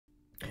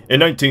In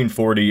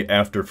 1940,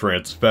 after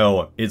France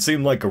fell, it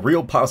seemed like a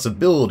real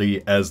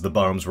possibility as the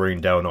bombs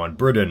rained down on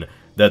Britain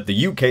that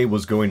the UK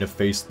was going to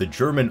face the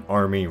German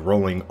army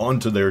rolling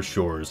onto their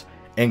shores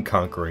and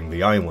conquering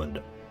the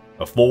island.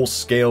 A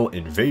full-scale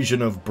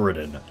invasion of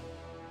Britain.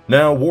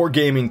 Now,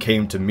 Wargaming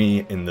came to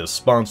me in this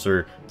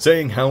sponsor,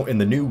 saying how in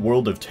the new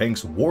World of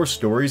Tanks war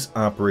stories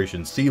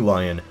Operation Sea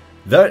Lion,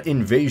 that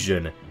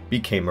invasion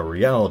became a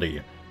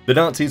reality. The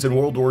Nazis in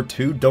World War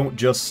II don't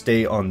just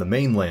stay on the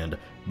mainland,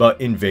 but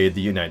invade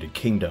the United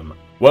Kingdom.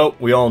 Well,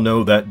 we all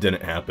know that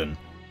didn't happen.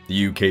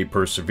 The UK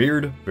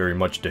persevered, very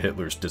much to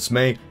Hitler's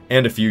dismay,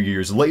 and a few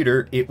years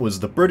later, it was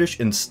the British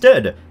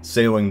instead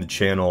sailing the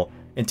Channel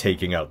and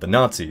taking out the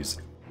Nazis.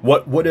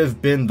 What would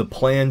have been the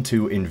plan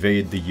to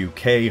invade the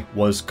UK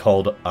was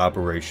called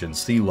Operation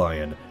Sea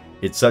Lion.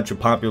 It's such a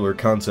popular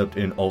concept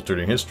in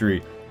alternate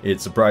history, it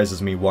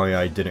surprises me why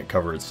I didn't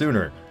cover it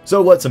sooner.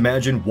 So let's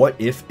imagine what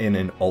if in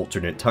an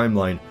alternate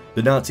timeline,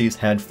 the Nazis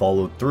had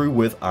followed through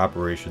with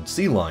Operation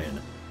Sea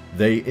Lion.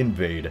 They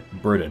invade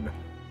Britain.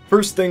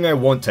 First thing I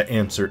want to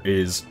answer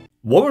is,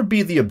 what would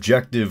be the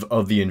objective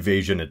of the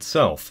invasion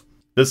itself?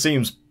 This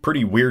seems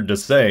pretty weird to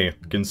say,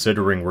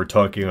 considering we're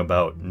talking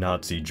about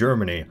Nazi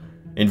Germany.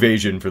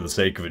 Invasion for the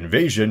sake of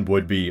invasion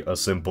would be a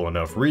simple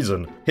enough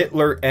reason.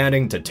 Hitler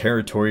adding to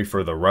territory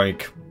for the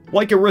Reich,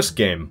 like a Risk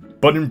game.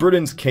 But in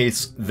Britain's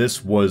case,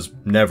 this was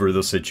never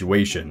the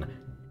situation.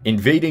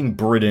 Invading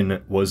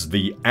Britain was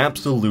the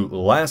absolute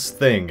last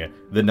thing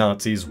the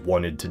Nazis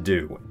wanted to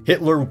do.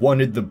 Hitler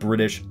wanted the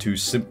British to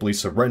simply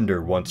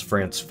surrender once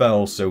France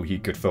fell so he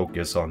could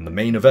focus on the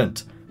main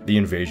event, the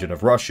invasion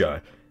of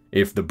Russia.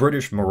 If the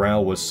British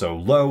morale was so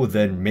low,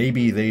 then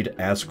maybe they'd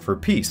ask for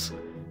peace,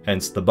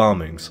 hence the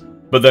bombings.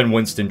 But then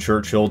Winston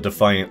Churchill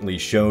defiantly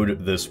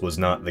showed this was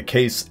not the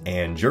case,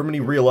 and Germany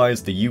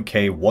realized the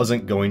UK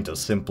wasn't going to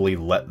simply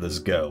let this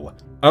go.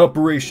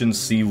 Operation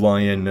Sea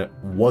Lion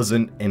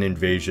wasn't an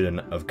invasion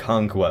of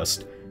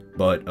conquest,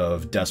 but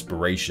of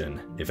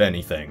desperation, if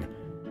anything.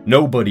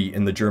 Nobody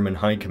in the German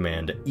high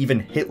command,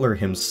 even Hitler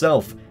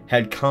himself,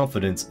 had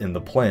confidence in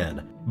the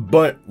plan.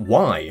 But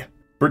why?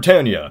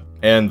 Britannia,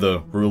 and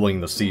the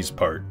ruling the seas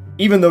part.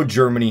 Even though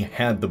Germany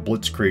had the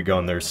Blitzkrieg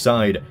on their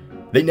side,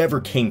 they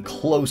never came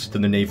close to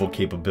the naval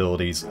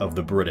capabilities of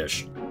the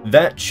British.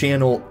 That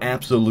channel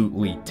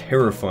absolutely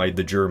terrified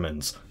the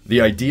Germans. The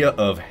idea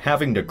of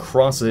having to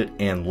cross it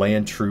and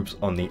land troops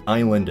on the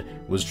island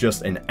was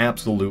just an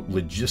absolute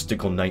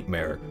logistical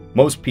nightmare.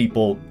 Most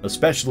people,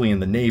 especially in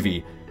the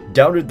Navy,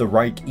 doubted the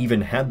Reich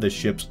even had the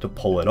ships to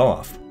pull it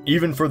off.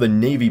 Even for the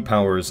Navy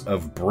powers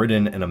of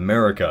Britain and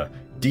America,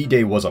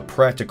 D-Day was a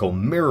practical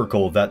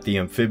miracle that the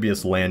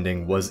amphibious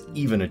landing was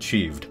even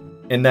achieved.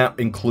 And that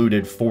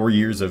included 4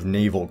 years of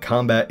naval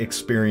combat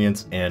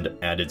experience and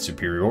added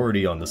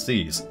superiority on the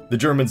seas. The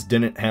Germans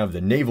didn't have the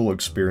naval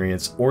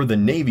experience or the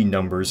navy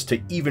numbers to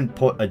even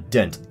put a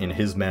dent in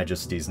His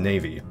Majesty's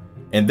Navy.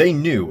 And they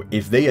knew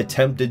if they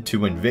attempted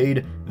to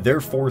invade, their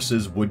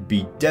forces would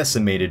be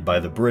decimated by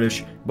the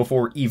British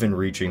before even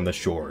reaching the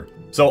shore.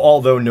 So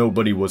although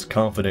nobody was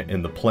confident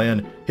in the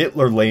plan,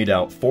 Hitler laid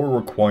out 4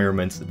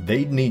 requirements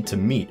they'd need to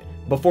meet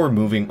before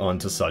moving on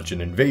to such an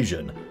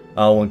invasion.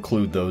 I'll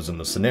include those in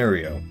the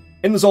scenario.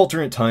 In this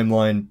alternate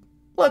timeline,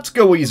 let's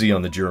go easy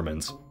on the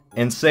Germans,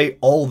 and say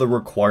all the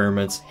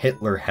requirements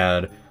Hitler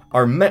had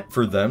are met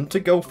for them to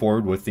go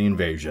forward with the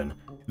invasion.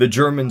 The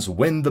Germans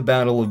win the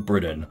Battle of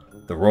Britain.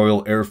 The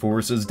Royal Air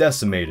Force is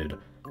decimated.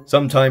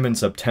 Sometime in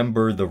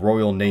September, the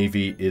Royal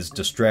Navy is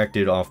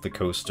distracted off the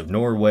coast of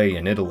Norway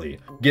and Italy,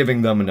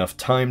 giving them enough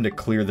time to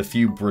clear the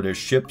few British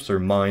ships or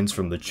mines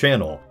from the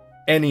channel.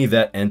 Any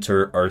that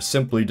enter are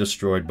simply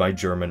destroyed by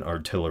German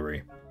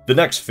artillery. The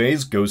next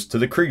phase goes to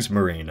the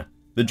Kriegsmarine,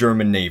 the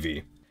German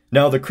Navy.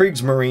 Now the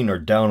Kriegsmarine are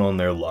down on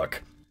their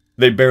luck.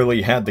 They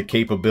barely had the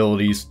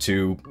capabilities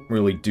to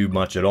really do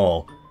much at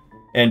all.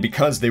 And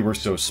because they were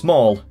so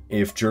small,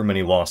 if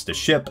Germany lost a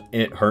ship,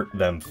 it hurt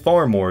them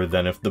far more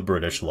than if the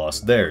British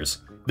lost theirs.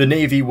 The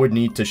Navy would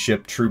need to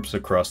ship troops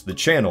across the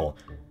Channel.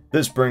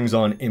 This brings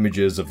on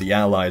images of the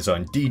Allies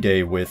on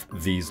D-Day with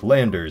these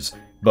landers,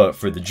 but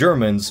for the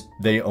Germans,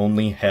 they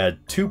only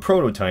had 2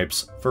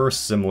 prototypes for a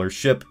similar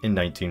ship in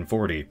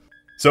 1940.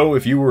 So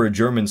if you were a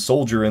German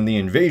soldier in the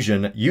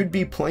invasion, you'd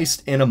be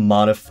placed in a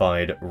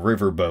modified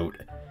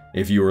riverboat.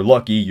 If you were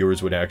lucky,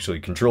 yours would actually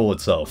control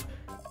itself,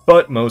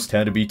 but most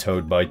had to be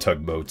towed by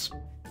tugboats.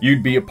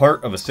 You'd be a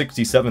part of a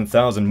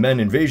 67,000 men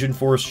invasion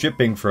force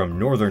shipping from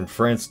northern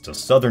France to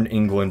southern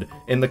England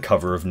in the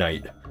cover of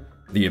night.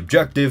 The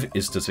objective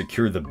is to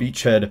secure the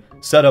beachhead,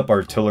 set up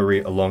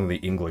artillery along the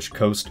English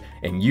coast,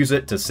 and use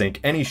it to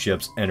sink any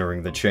ships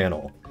entering the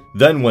channel.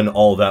 Then when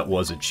all that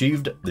was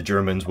achieved, the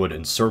Germans would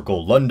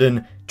encircle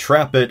London,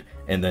 trap it,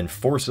 and then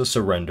force a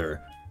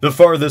surrender. The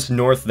farthest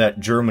north that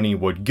Germany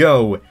would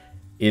go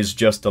is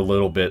just a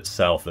little bit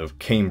south of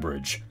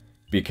Cambridge,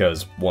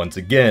 because once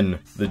again,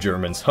 the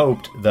Germans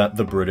hoped that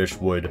the British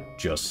would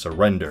just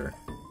surrender.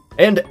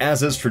 And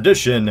as is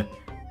tradition,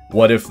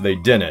 what if they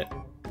didn't,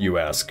 you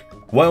ask?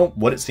 Well,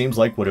 what it seems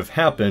like would have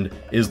happened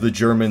is the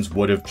Germans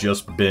would have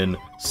just been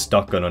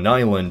stuck on an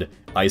island,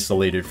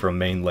 isolated from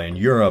mainland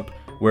Europe,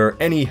 where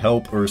any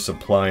help or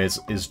supplies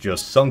is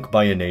just sunk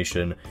by a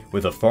nation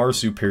with a far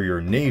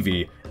superior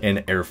navy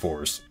and air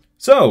force.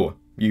 So,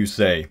 you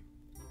say,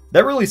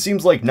 that really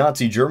seems like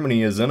Nazi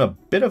Germany is in a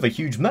bit of a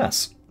huge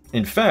mess.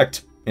 In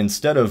fact,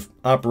 instead of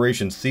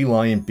Operation Sea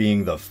Lion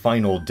being the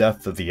final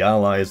death of the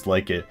Allies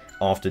like it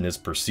often is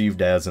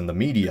perceived as in the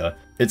media,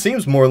 it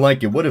seems more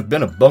like it would have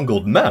been a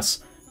bungled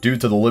mess due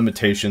to the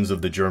limitations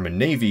of the German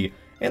Navy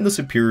and the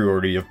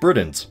superiority of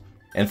Britain's.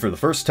 And for the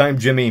first time,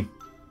 Jimmy,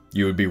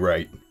 you would be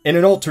right. In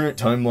an alternate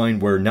timeline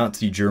where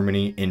Nazi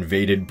Germany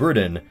invaded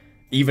Britain,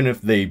 even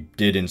if they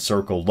did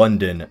encircle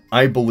London,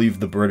 I believe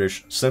the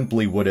British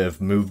simply would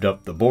have moved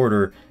up the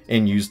border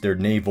and used their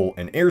naval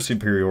and air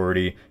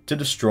superiority to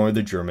destroy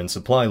the German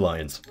supply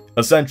lines,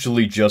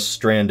 essentially just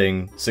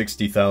stranding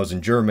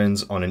 60,000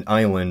 Germans on an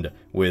island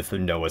with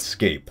no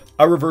escape.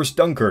 A reverse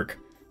Dunkirk.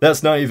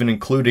 That's not even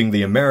including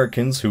the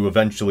Americans who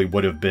eventually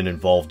would have been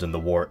involved in the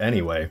war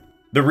anyway.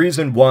 The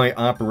reason why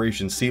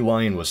Operation Sea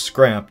Lion was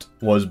scrapped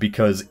was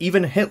because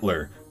even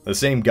Hitler, the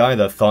same guy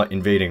that thought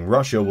invading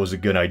Russia was a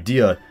good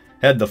idea,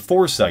 had the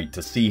foresight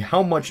to see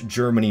how much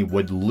Germany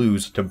would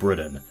lose to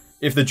Britain.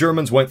 If the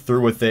Germans went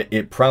through with it,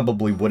 it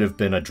probably would have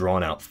been a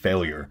drawn-out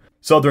failure.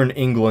 Southern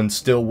England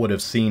still would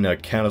have seen a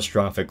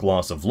catastrophic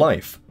loss of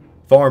life,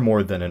 far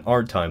more than in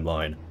our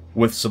timeline.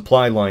 With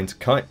supply lines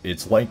cut,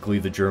 it's likely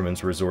the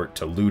Germans resort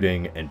to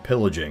looting and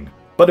pillaging.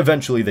 But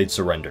eventually they'd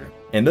surrender.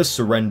 And this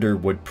surrender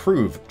would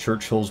prove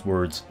Churchill's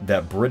words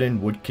that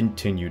Britain would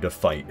continue to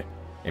fight,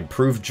 and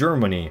prove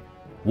Germany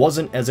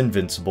wasn't as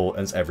invincible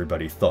as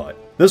everybody thought.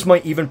 This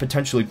might even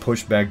potentially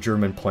push back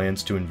German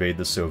plans to invade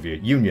the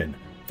Soviet Union,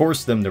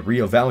 force them to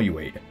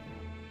reevaluate.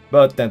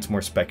 But that's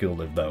more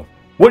speculative though.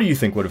 What do you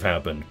think would have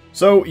happened?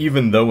 So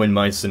even though in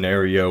my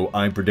scenario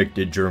I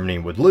predicted Germany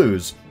would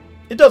lose,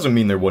 it doesn't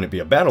mean there wouldn't be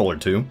a battle or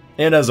two.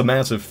 And as a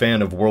massive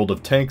fan of World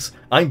of Tanks,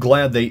 I'm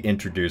glad they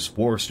introduced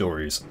war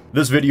stories.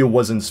 This video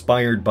was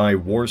inspired by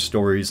War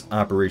Stories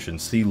Operation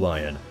Sea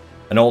Lion,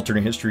 an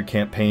alternate history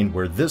campaign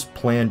where this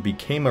plan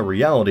became a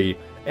reality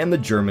and the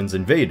Germans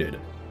invaded.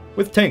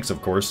 With tanks,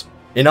 of course.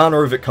 In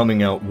honor of it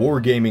coming out,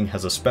 Wargaming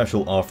has a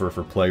special offer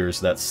for players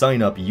that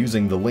sign up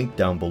using the link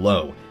down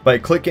below. By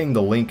clicking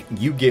the link,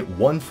 you get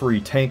 1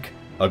 free tank,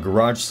 a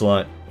garage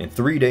slot, and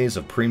 3 days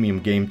of premium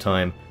game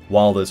time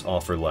while this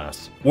offer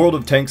lasts. World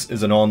of Tanks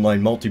is an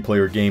online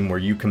multiplayer game where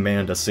you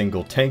command a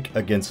single tank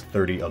against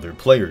 30 other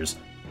players,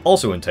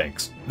 also in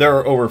tanks. There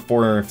are over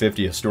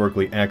 450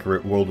 historically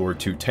accurate World War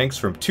II tanks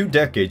from 2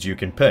 decades you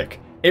can pick.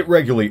 It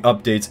regularly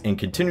updates and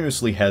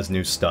continuously has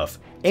new stuff,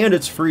 and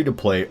it's free to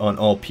play on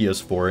all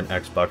PS4 and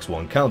Xbox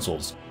One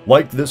consoles.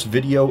 Like this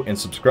video and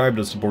subscribe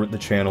to support the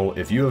channel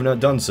if you have not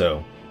done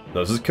so.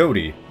 This is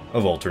Cody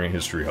of Alternate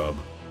History Hub.